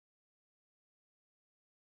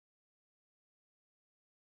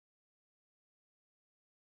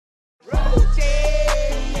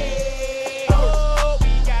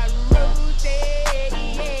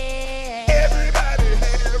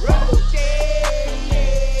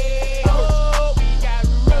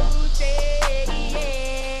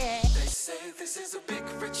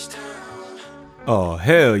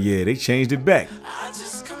hell yeah, they changed it back.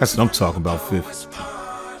 That's what I'm talking about, Fifth.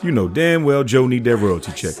 You know damn well Joe need that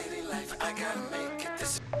royalty check.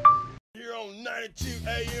 You're on 92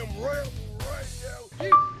 AM radio.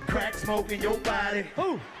 Crack smoke in your body.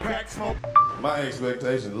 Ooh, crack smoke. My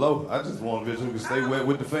expectations low. I just want a bitch who can stay wet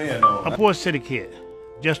with the fan on. A poor city kid.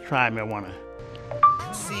 Just try marijuana.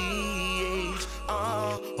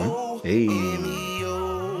 Hey.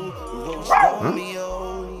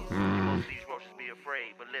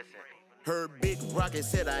 Her big rocket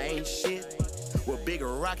said I ain't shit. Well, big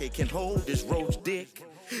rocket can hold this roach dick.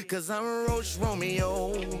 Cause I'm a Roach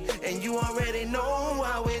Romeo. And you already know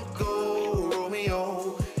how it go,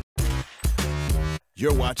 Romeo.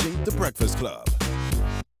 You're watching The Breakfast Club.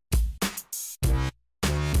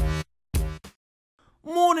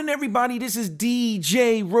 Morning, everybody. This is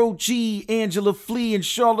DJ Roachy, Angela Flea, and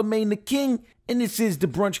Charlemagne the King, and this is the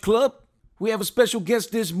Brunch Club. We have a special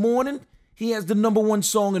guest this morning. He has the #1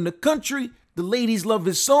 song in the country. The ladies love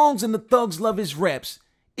his songs, and the thugs love his raps.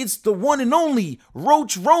 It's the one and only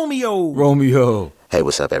Roach Romeo. Romeo. Hey,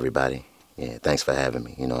 what's up, everybody? Yeah, thanks for having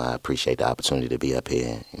me. You know, I appreciate the opportunity to be up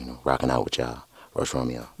here and, rocking out with y'all. Roach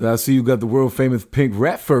Romeo. I see you got the world famous pink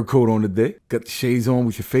rat fur coat on today. Got the shades on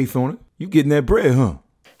with your face on it. You getting that bread, huh?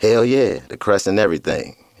 Hell yeah, the crust and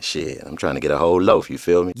everything. Shit, I'm trying to get a whole loaf, you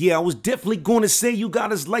feel me? Yeah, I was definitely going to say you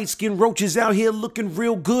got us light-skinned roaches out here looking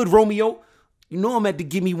real good, Romeo. You know I'm at to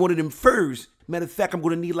give me one of them furs. Matter of fact, I'm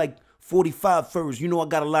going to need like 45 furs. You know I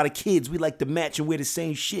got a lot of kids. We like to match and wear the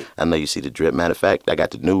same shit. I know you see the drip. Matter of fact, I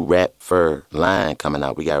got the new rat fur line coming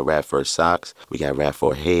out. We got rat fur socks. We got rat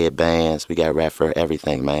fur headbands. We got rat fur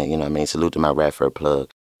everything, man. You know what I mean? Salute to my rat fur plug.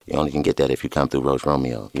 You only can get that if you come through Roach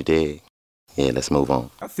Romeo. You dig? Yeah, let's move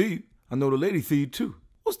on. I see you. I know the lady see you too.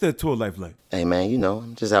 What's that tour life like? Hey, man, you know,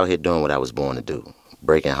 I'm just out here doing what I was born to do.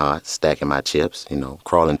 Breaking hearts, stacking my chips,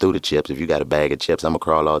 crawling through the chips. If you got a bag of chips, I'm going to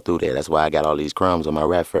crawl all through there. That's why I got all these crumbs on my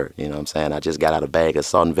rat fur. You know what I'm saying? I just got out a bag of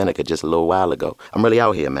salt and vinegar just a little while ago. I'm really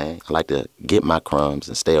out here, man. I like to get my crumbs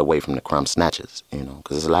and stay away from the crumb snatchers, because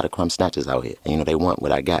there's a lot of crumb snatchers out here. And, they want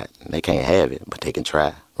what I got. They can't have it, but they can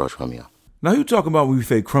try. Roach Romeo. Now, you talking about when you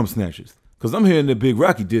say crumb snatchers? Because I'm hearing the Big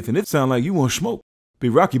Rocky diss, and it sound like you want smoke.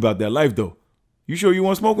 Big Rocky about that life, though. You sure you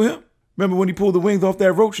want to smoke with him? Remember when he pulled the wings off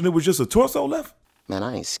that roach and it was just a torso left? Man,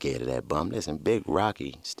 I ain't scared of that bum. Listen, Big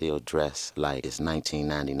Rocky still dressed like it's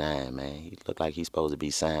 1999, man. He look like he's supposed to be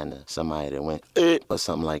signed to somebody that went, or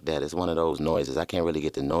something like that. It's one of those noises. I can't really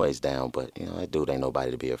get the noise down, but, that dude ain't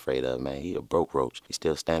nobody to be afraid of, man. He a broke roach. He's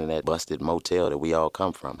still standing at that busted motel that we all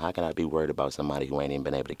come from. How can I be worried about somebody who ain't even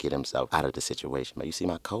been able to get himself out of the situation? But you see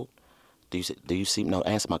my coat? Do you see, no,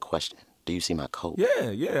 answer my question. Do you see my coat?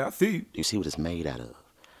 Yeah, I see you. Do you see what it's made out of?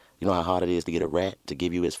 You know how hard it is to get a rat to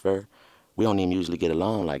give you his fur? We don't even usually get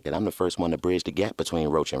along like that. I'm the first one to bridge the gap between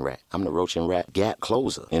roach and rat. I'm the roach and rat gap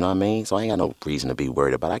closer. You know what I mean? So I ain't got no reason to be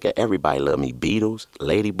worried about it. I got everybody love me. Beetles,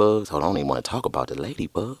 ladybugs. Hold on, I don't even want to talk about the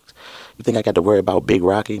ladybugs. You think I got to worry about Big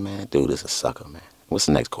Rocky, man? Dude, this is a sucker, man. What's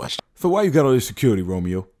the next question? So why you got all this security,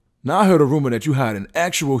 Romeo? Now I heard a rumor that you hired an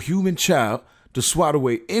actual human child to swat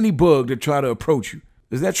away any bug that try to approach you.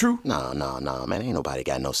 Is that true? No, man. Ain't nobody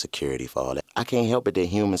got no security for all that. I can't help it that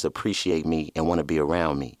humans appreciate me and want to be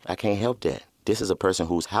around me. I can't help that. This is a person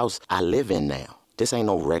whose house I live in now. This ain't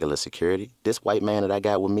no regular security. This white man that I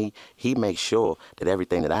got with me, he makes sure that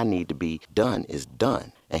everything that I need to be done is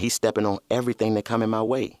done. And he's stepping on everything that come in my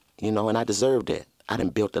way, and I deserve that. I done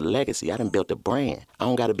built a legacy. I done built a brand. I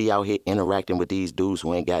don't got to be out here interacting with these dudes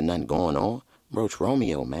who ain't got nothing going on. Roach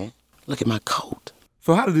Romeo, man. Look at my coat.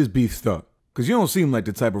 So how did this beef start? Because you don't seem like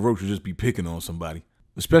the type of roach to just be picking on somebody.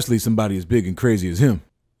 Especially somebody as big and crazy as him.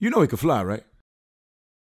 You know he can fly, right?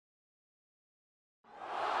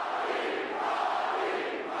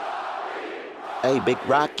 Hey, Big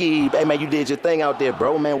Rocky. Hey, man, you did your thing out there,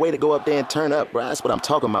 bro. Man, way to go up there and turn up, bro. That's what I'm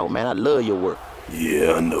talking about, man. I love your work.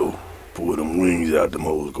 Yeah, I know. Pull them wings out, them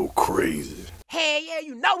hoes go crazy. Hell yeah,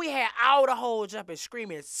 you know we had all the hoes jumping,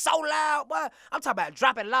 screaming so loud, boy. I'm talking about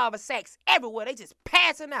dropping lava sacks everywhere. They just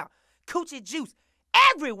passing out. Coochie juice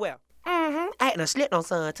everywhere. I had no slip on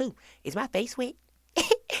son, too. Is my face wet?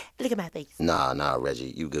 Look at my face. Nah,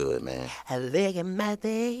 Reggie. You good, man. Look at my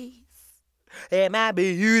face. And my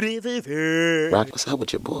beautiful face. Rocky, what's up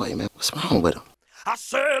with your boy, man? What's wrong with him? I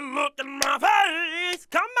said, look at my face.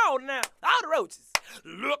 Come on now. All the roaches.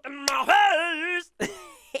 Look at my face.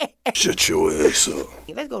 Shut your ass up.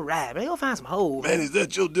 Let's go ride. Let's go find some hoes. Man, is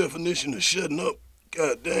that your definition of shutting up?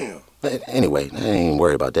 God damn. But anyway, I ain't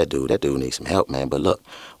worried about that dude. That dude needs some help, man. But look,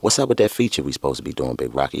 what's up with that feature we supposed to be doing,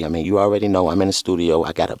 Big Rocky? I mean, you already know I'm in the studio.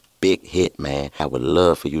 I got a big hit, man. I would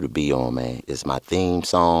love for you to be on, man. It's my theme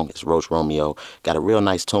song. It's Roach Romeo. Got a real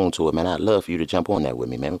nice tune to it, man. I'd love for you to jump on that with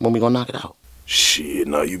me, man. When we gonna knock it out? Shit,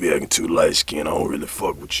 now you be acting too light-skinned. I don't really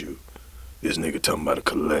fuck with you. This nigga talking about a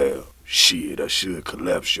collab. Shit, I should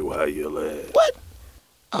collapse your high yell ass. What?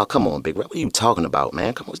 Oh, come on, Big Rock. What are you talking about,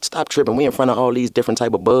 man? Come on, stop tripping. We in front of all these different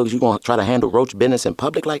type of bugs. You gonna try to handle roach business in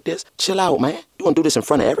public like this? Chill out, man. You gonna do this in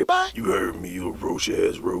front of everybody? You heard me, you a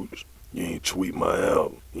roach-ass roach. You ain't tweet my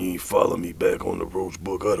album. You ain't follow me back on the Roach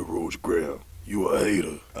book or the Roach gram. You a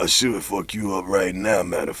hater. I should fuck you up right now,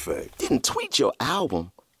 matter of fact. Didn't tweet your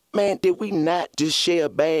album? Man, did we not just share a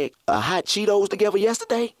bag of hot Cheetos together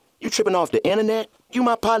yesterday? You tripping off the internet? You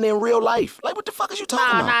my partner in real life. Like, what the fuck is you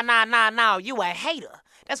talking about? No. You a hater.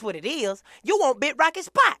 That's what it is. You want Big Rocky's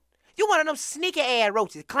spot. You one of them sneaky ass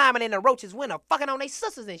roaches climbing in the roaches' window, fucking on their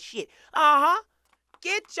sisters and shit.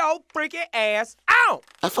 Get your freaking ass out.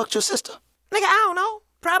 I fucked your sister. Nigga, I don't know.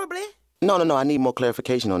 Probably. No. I need more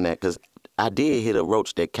clarification on that, because I did hit a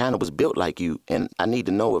roach that kind of was built like you, and I need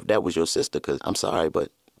to know if that was your sister, because I'm sorry,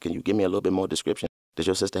 but can you give me a little bit more description? Does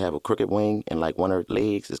your sister have a crooked wing and like one of her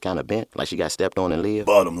legs is kind of bent, like she got stepped on and lived?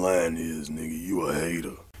 Bottom line is, nigga, you a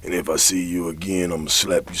hater. And if I see you again, I'ma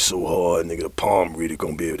slap you so hard, nigga, the palm reader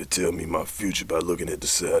gonna be able to tell me my future by looking at the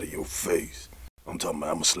side of your face. I'm talking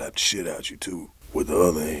about I'ma slap the shit out you too, with the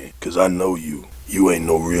other hand. Cause I know you. You ain't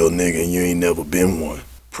no real nigga and you ain't never been one.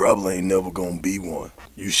 Probably ain't never gonna be one.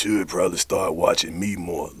 You should probably start watching me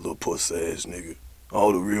more, little puss ass nigga.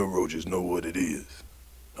 All the real roaches know what it is.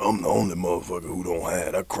 I'm the only motherfucker who don't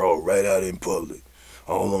hide. I crawl right out in public.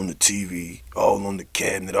 All on the TV, all on the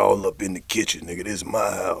cabinet, all up in the kitchen, nigga. This is my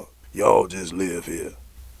house. Y'all just live here.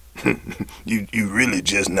 you really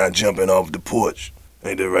just not jumping off the porch.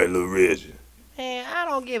 Ain't that right, Lil Reggie? Man, I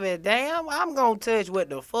don't give a damn. I'm gonna touch what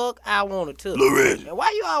the fuck I wanna touch. Lil Reggie. And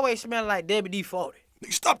why you always smell like WD-40?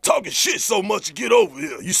 Nigga, stop talking shit so much and get over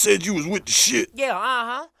here. You said you was with the shit.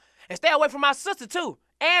 Yeah, And stay away from my sister, too.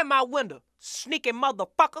 And my window. Sneaky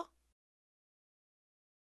motherfucker.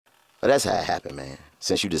 Well, that's how it happened, man.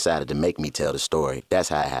 Since you decided to make me tell the story, that's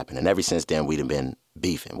how it happened. And ever since then, we've been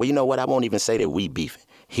beefing. Well, you know what? I won't even say that we beefing.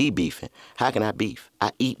 He beefing. How can I beef? I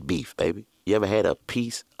eat beef, baby. You ever had a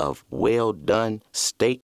piece of well-done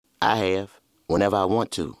steak? I have, whenever I want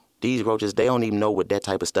to. These roaches, they don't even know what that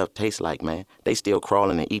type of stuff tastes like, man. They still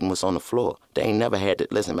crawling and eating what's on the floor. They ain't never had to.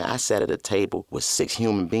 Listen, man, I sat at a table with 6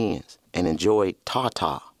 human beings and enjoyed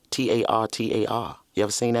tartar. T-A-R-T-A-R. You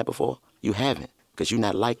ever seen that before? You haven't, because you're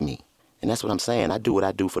not like me. And that's what I'm saying. I do what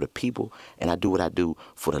I do for the people, and I do what I do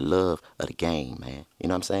for the love of the game, man. You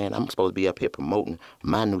know what I'm saying? I'm supposed to be up here promoting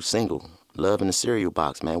my new single, Love in the Cereal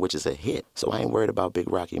Box, man, which is a hit. So I ain't worried about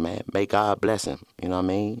Big Rocky, man. May God bless him, you know what I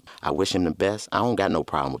mean? I wish him the best. I don't got no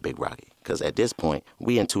problem with Big Rocky, because at this point,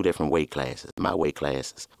 we in 2 different weight classes. My weight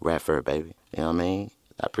class is Radford, baby. You know what I mean?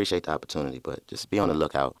 I appreciate the opportunity, but just be on the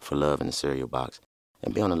lookout for Love in the Cereal Box,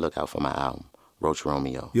 and be on the lookout for my album, Roach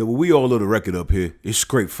Romeo. Yeah, well, we all love the record up here. It's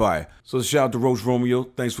straight fire. So shout out to Roach Romeo.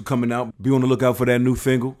 Thanks for coming out. Be on the lookout for that new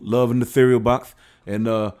single, Love in the Cereal Box. And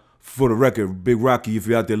for the record, Big Rocky, if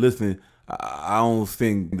you're out there listening, I don't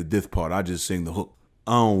sing the diss part. I just sing the hook.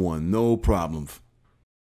 I don't want no problems.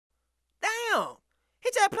 Damn. He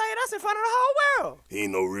just played us in front of the whole world. He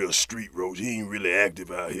ain't no real street roach. He ain't really active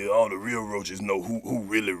out here. All the real roaches know who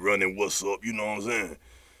really running what's up. You know what I'm saying?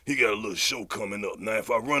 He got a little show coming up. Now, if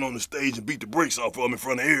I run on the stage and beat the brakes off of him in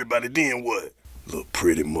front of everybody, then what? Little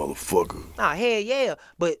pretty motherfucker. Nah, hell yeah.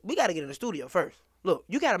 But we got to get in the studio first. Look,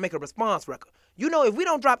 you got to make a response record. You know, if we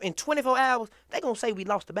don't drop in 24 hours, they going to say we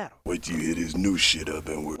lost the battle. Wait till you hear this new shit I've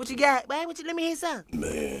been working. What you got, man? Let me hear something.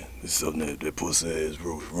 Man, it's something that pussy-ass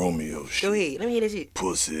Roach Romeo shit. Go ahead. Let me hear that shit.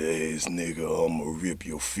 Pussy-ass nigga, I'ma rip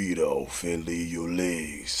your feet off and leave your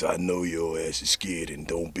legs. I know your ass is scared and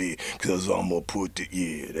don't be, cause I'ma put the,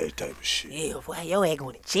 yeah, that type of shit. Yeah, boy, your ass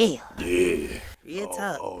going to jail. Yeah. Real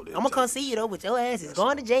tough. I'm gonna come see you, though, but your ass is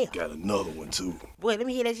going to jail. Got another one, too. Boy, let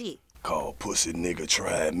me hear that shit. Called Pussy Nigga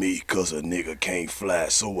Tried Me, cause a nigga can't fly,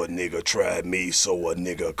 so a nigga tried me, so a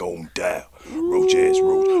nigga gon' die. Roach ass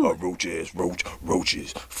roach, roach ass roach,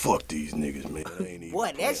 roaches. Fuck these niggas, man. I ain't even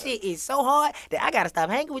Boy, that shit is so hard that I gotta stop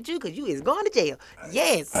hanging with you cause you is going to jail.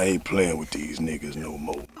 Yes. I ain't playing with these niggas no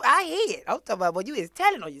more. I hear it. I'm talking about, boy, you is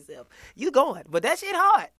telling on yourself. You going, but that shit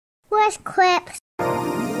hard. Where's Clips?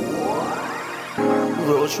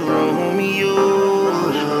 Roach Romeo,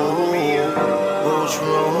 Roach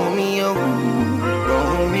Romeo, Romeo.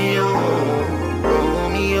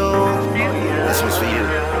 This one's for you.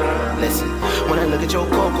 Listen, when I look at your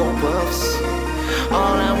Cocoa Puffs,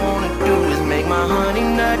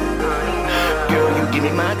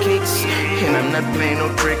 Give me my kicks, and I'm not playing no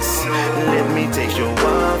tricks. Let me taste your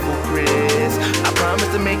waffle crisp. I promise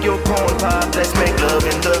to make your corn pop. Let's make love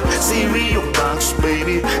in the cereal box,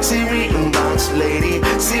 baby. Cereal box, lady.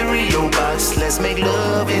 Cereal box. Let's make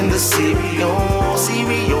love in the cereal.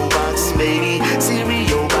 Cereal box, baby.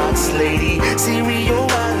 Cereal box, lady. Cereal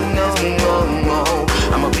box.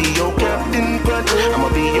 I'ma be your Captain Crunch. I'ma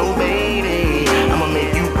be your baby. I'ma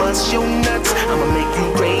make you bust your nuts. I'ma make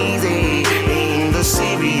you crazy in the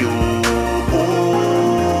cereal